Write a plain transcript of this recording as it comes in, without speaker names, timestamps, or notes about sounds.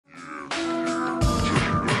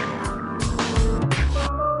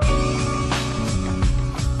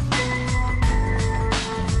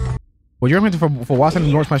What you recommend for while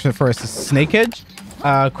sending launch smash first is snake edge,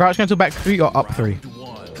 crouch cancel back 3 or up 3.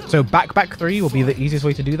 So back 3 will be the easiest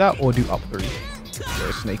way to do that, or do up 3.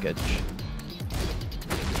 So snake edge.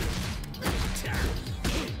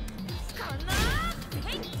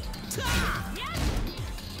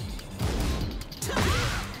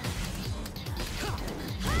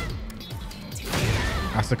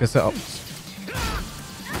 Asuka setups.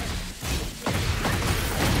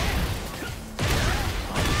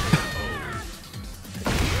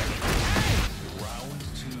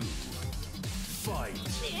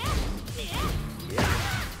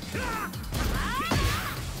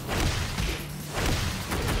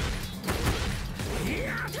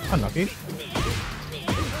 Unlucky.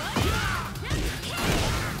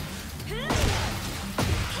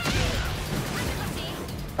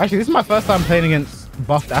 Actually, this is my first time playing against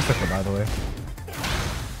buffed Asuka, by the way.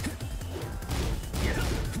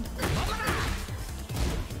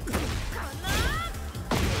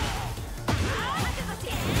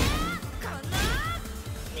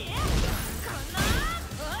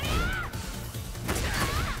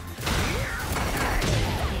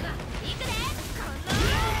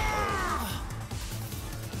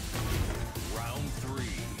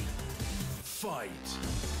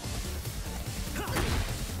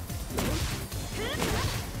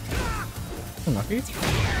 Unlucky.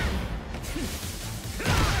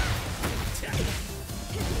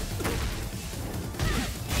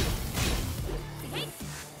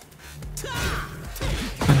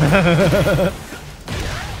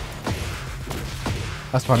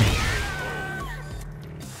 That's funny.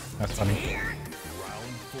 That's funny.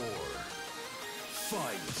 Round 4.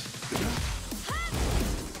 Fight.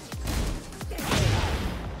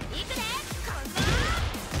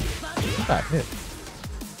 Look at that hit.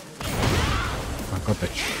 Oh my god, the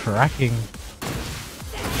tracking.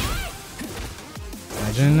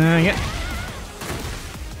 Imagine it.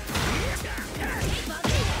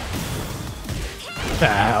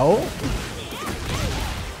 Ow.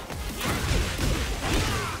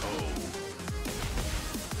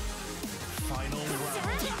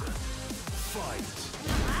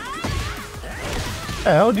 What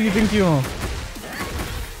the hell do you think you are?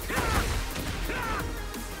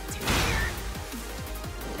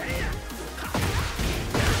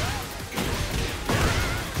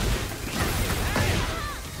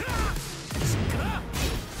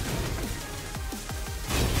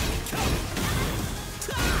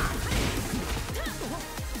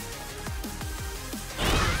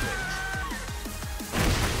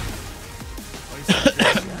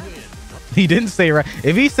 He didn't say right.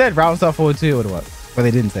 If he said round start forward 2, it would have worked. But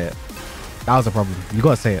they didn't say it. That was the problem. You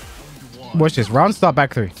gotta say it. Watch this. Round start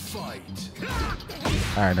back 3.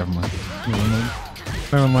 Alright, never mind.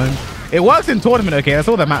 Never mind. It works in tournament, okay? That's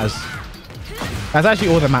all that matters. That's actually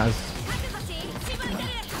all that matters.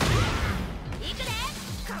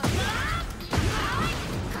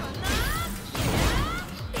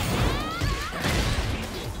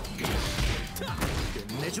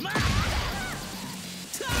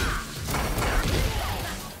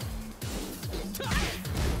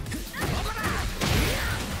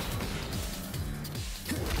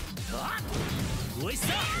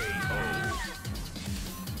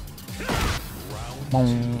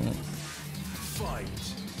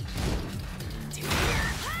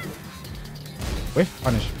 Whiff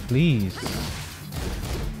punish, please.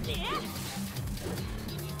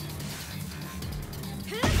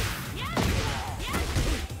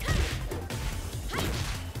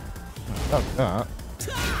 Fuck that.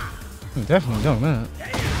 I'm definitely doing that.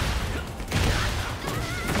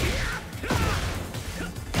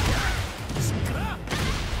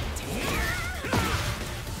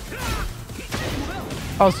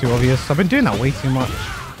 That was too obvious. I've been doing that way too much.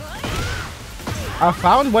 I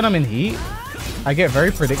found when I'm in heat, I get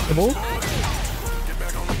very predictable.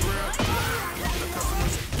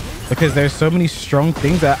 Because there's so many strong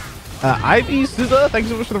things that Ivy, Scissor, thanks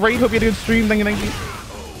so much for the raid. Hope you had a good stream. Thank you, thank you.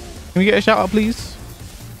 Can we get a shout out, please?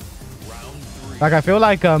 Like, I feel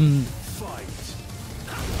like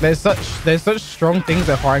there's such strong things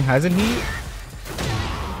that Faring has in heat.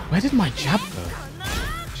 Where did my jab go?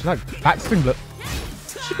 She's like backswing, but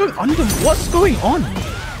she's going under. What's going on?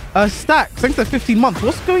 Stack, thanks for 15 months.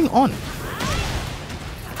 What's going on?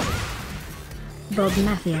 Bob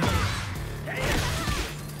Mafia.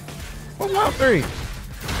 What's round 3?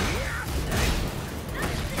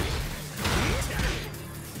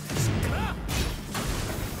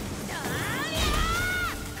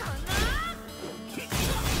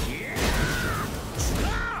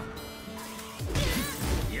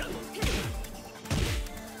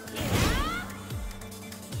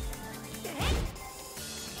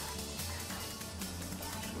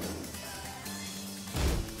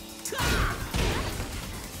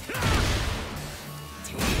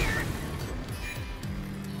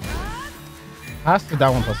 Has to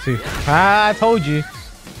that 1+2. I told you.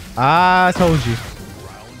 I told you.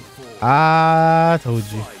 I told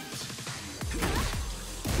you.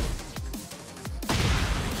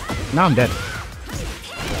 Now I'm dead.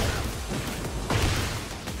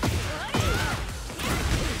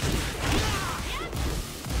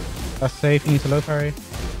 That's safe. You need to low parry.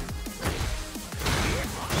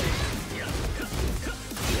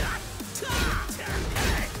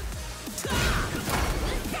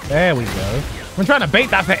 There we go. I'm trying to bait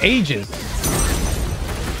that for ages.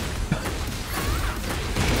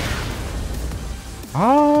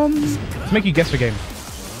 Let's make you guess the game.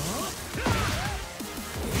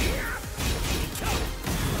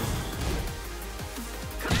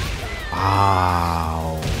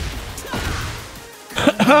 Wow.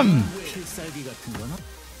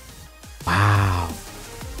 Wow.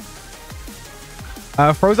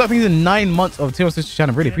 Froze up means in 9 months of Teal Sister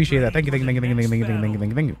channel. Really appreciate that. Thank you, thank you, thank you, thank you, thank you, thank you, thank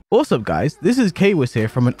you, thank you. What's up, guys? This is Kwis here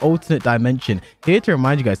from an alternate dimension. Here to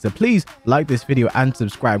remind you guys to please like this video and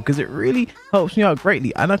subscribe because it really helps me out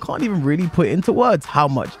greatly. And I can't even really put into words how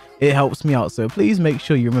much it helps me out. So please make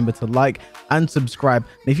sure you remember to like and subscribe.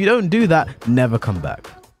 And if you don't do that, never come back.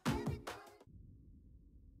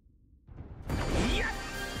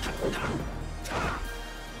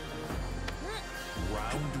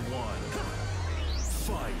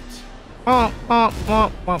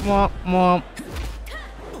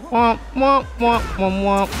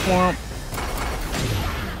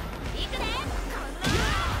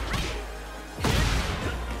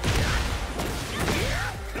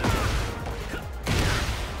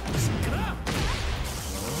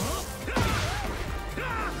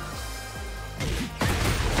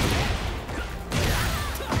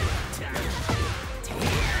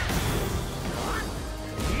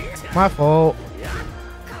 My fault.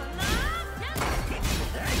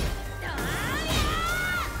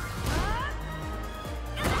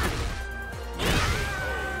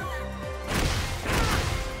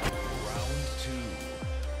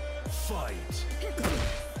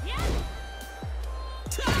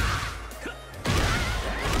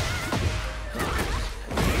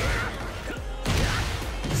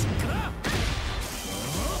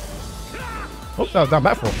 Oops, that was down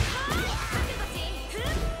back for.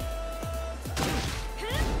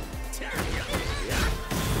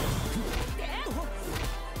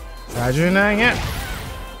 Imagine it.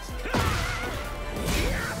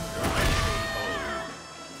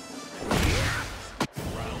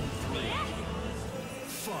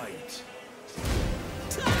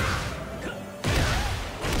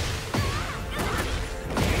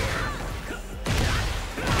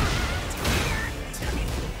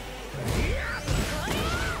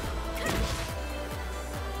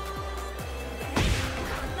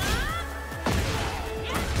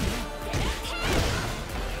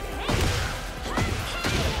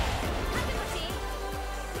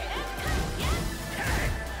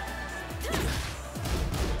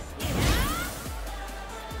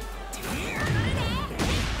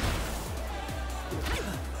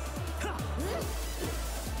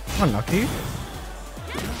 Unlucky.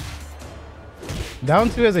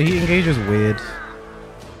 Down 2 as a heat engage is weird.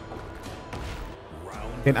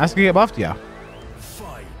 Can Asuka get buffed? Yeah.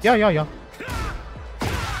 Yeah. Yeah. Yeah.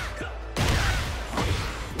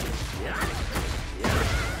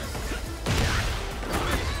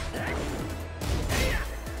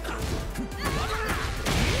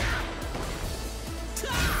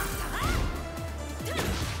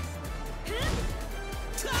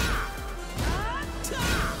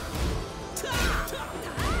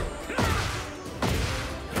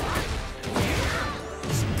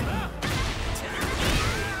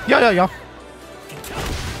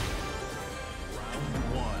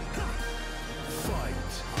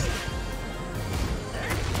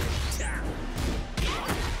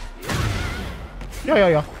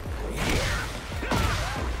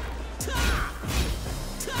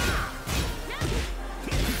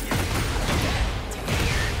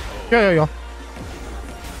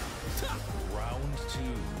 Round 2.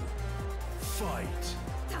 Fight.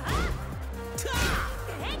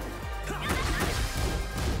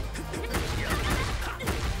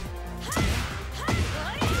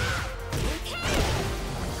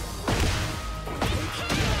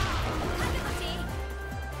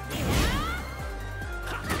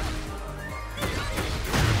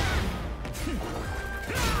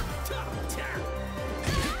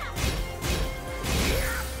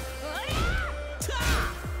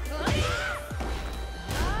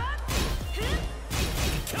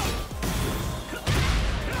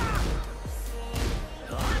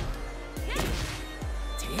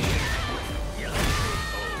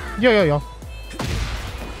 Yeah.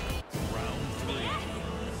 Round 3.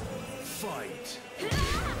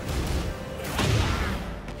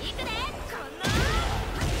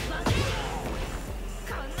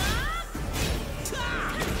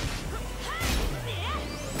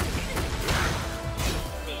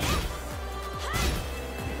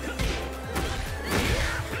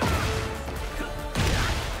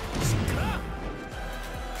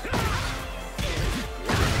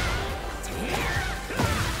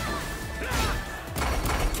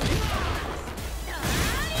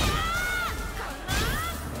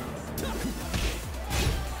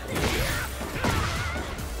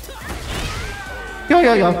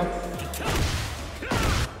 yeah.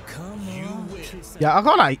 Yeah, I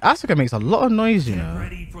can't like Asuka makes a lot of noise, you know.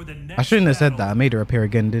 I shouldn't have said that. I made her appear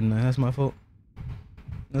again, didn't I? That's my fault.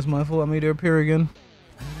 That's my fault. I made her appear again.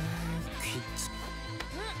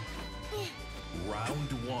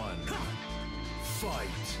 Round one. Fight.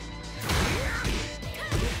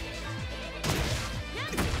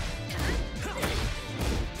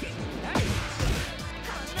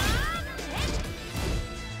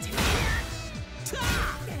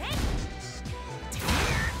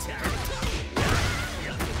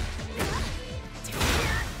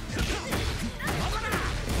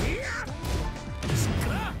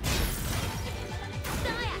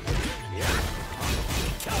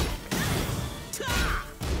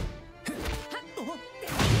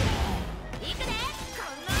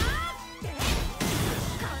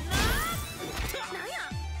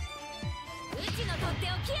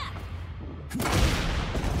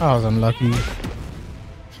 I was unlucky.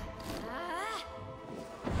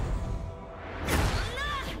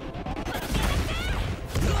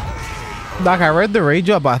 Like I read the rage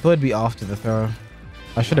up, but I thought it'd be after the throw.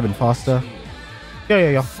 I should have been faster.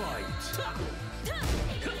 Yeah.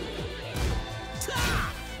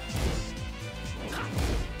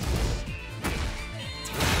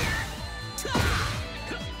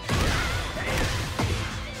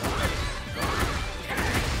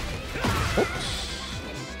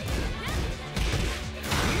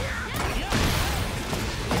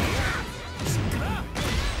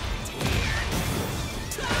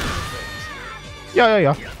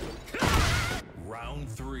 Yeah. Round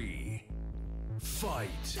three. Fight.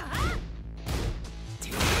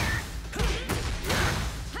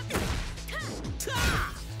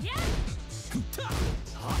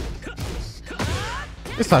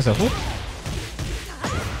 It's nice simple.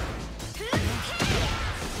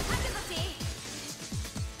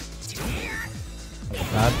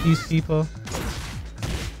 Bad peacekeeper.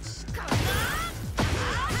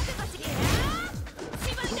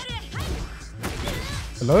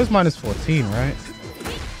 The low is minus 14, right?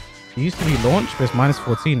 It used to be launched, but it's minus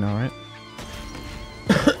 14 now, right?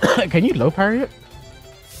 Can you low parry it?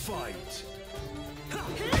 Fight.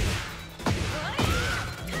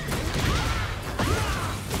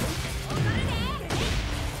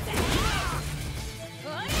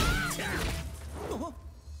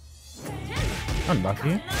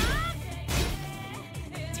 Unlucky.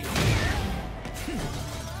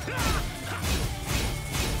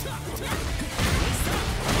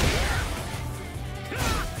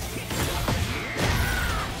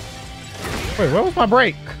 Wait, where was my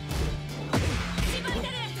break?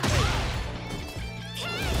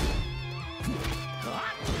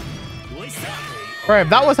 Bro, if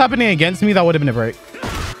that was happening against me, that would have been a break.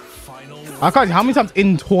 I can't. How many times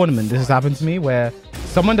in tournament this has happened to me where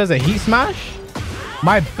someone does a heat smash,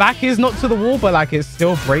 my back is not to the wall, but like it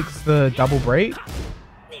still breaks the double break.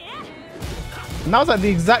 And that was like the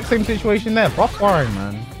exact same situation there. Buff sparring,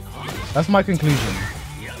 man. That's my conclusion.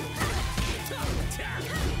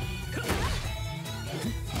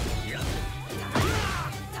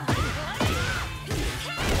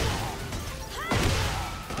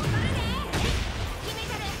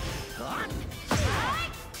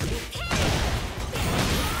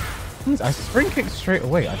 I spring kicked straight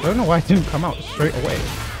away. I don't know why it didn't come out straight away.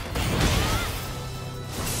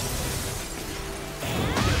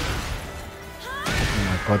 Oh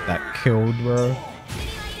my god, that killed, bro.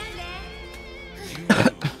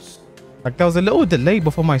 Like there was a little delay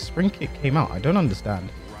before my spring kick came out. I don't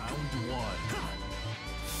understand. Round one.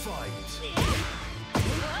 Fight.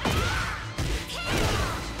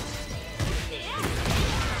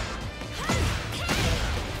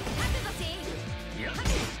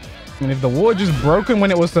 And if the wall just broken when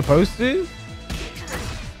it was supposed to,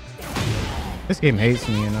 this game hates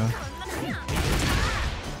me, you know.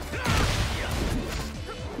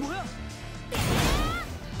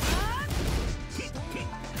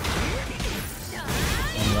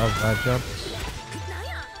 Love that jump.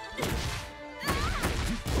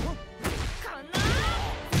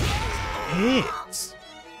 Hits.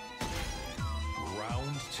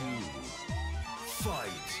 Round two. Fight.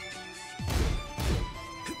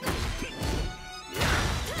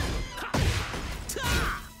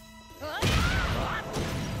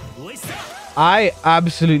 I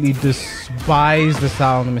absolutely despise the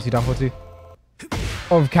sound of Missy down 40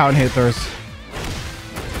 of count hit throws.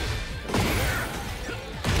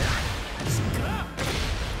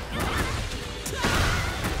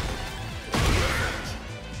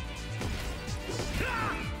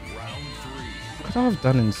 What could I have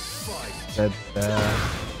done instead there?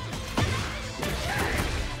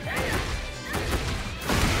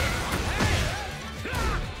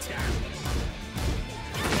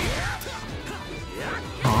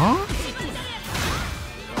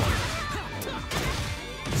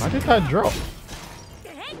 did that drop?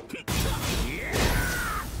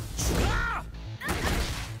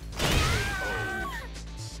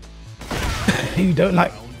 You don't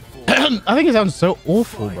like... I think it sounds so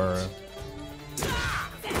awful, bro.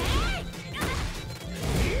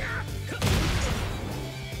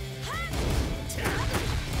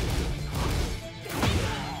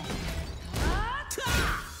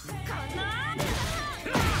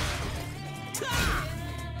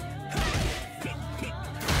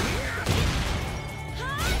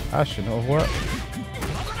 That shouldn't have worked.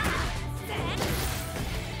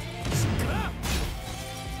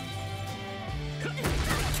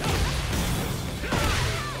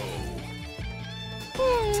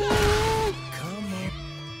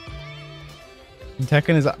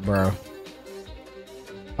 Tekken is up, bro.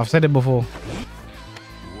 I've said it before.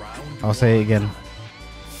 I'll say it again.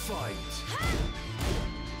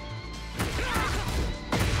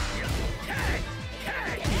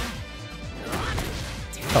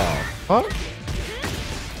 Oh, fuck.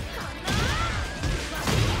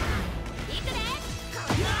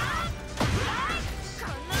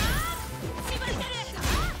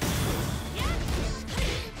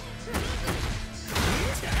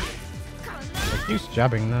 He's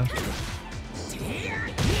jabbing now.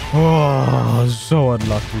 Oh, so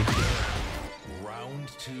unlucky. Round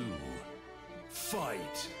 2.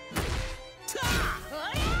 Fight.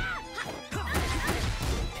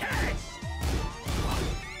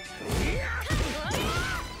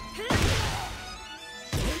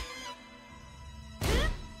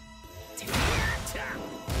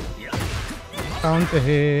 Counter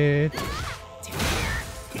hit.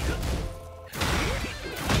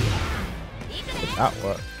 That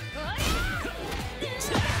worked.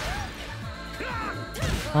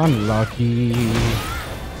 Unlucky.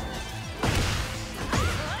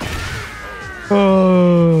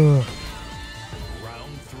 Oh.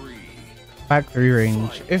 Round 3. Back 3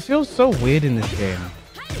 range. It feels so weird in this game.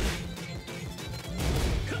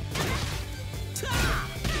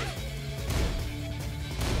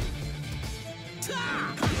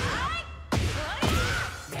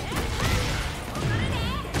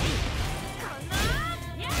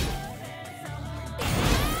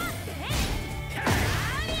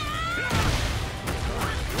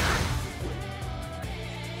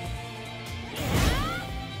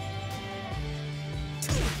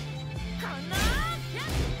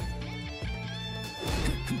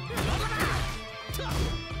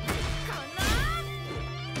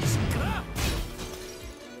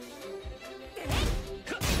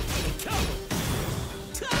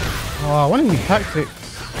 Oh, I want to use tactics.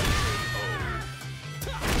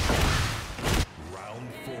 Round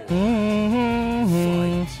 4.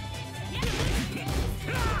 Mm-hmm.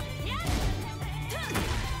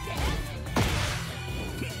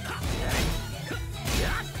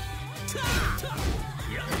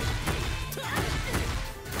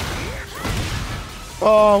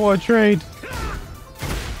 Oh, what a trade.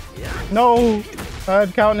 No,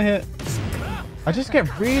 third counter hit. I just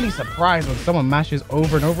get really surprised when someone mashes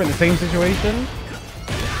over and over in the same situation.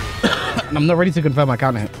 And I'm not ready to confirm my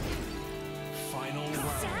counter hit. Final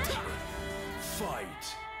round.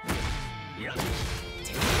 Fight.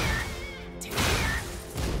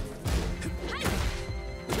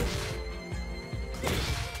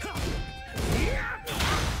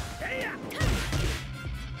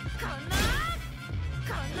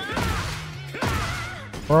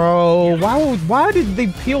 Bro, why did they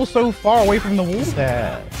peel so far away from the wall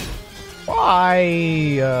there?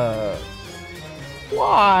 Why?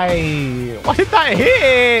 Why? Why did that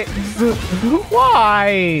hit?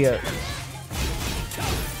 Why?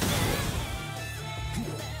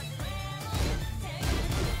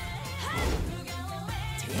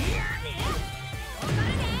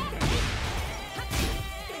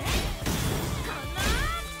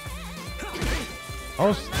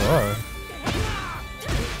 Oh, throw.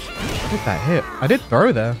 What did that hit? I did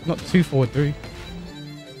throw there, not 2 forward 3.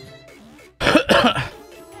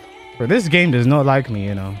 But this game does not like me,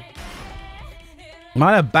 you know. Am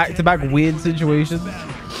I in a back-to-back weird situations?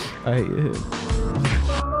 I hate it.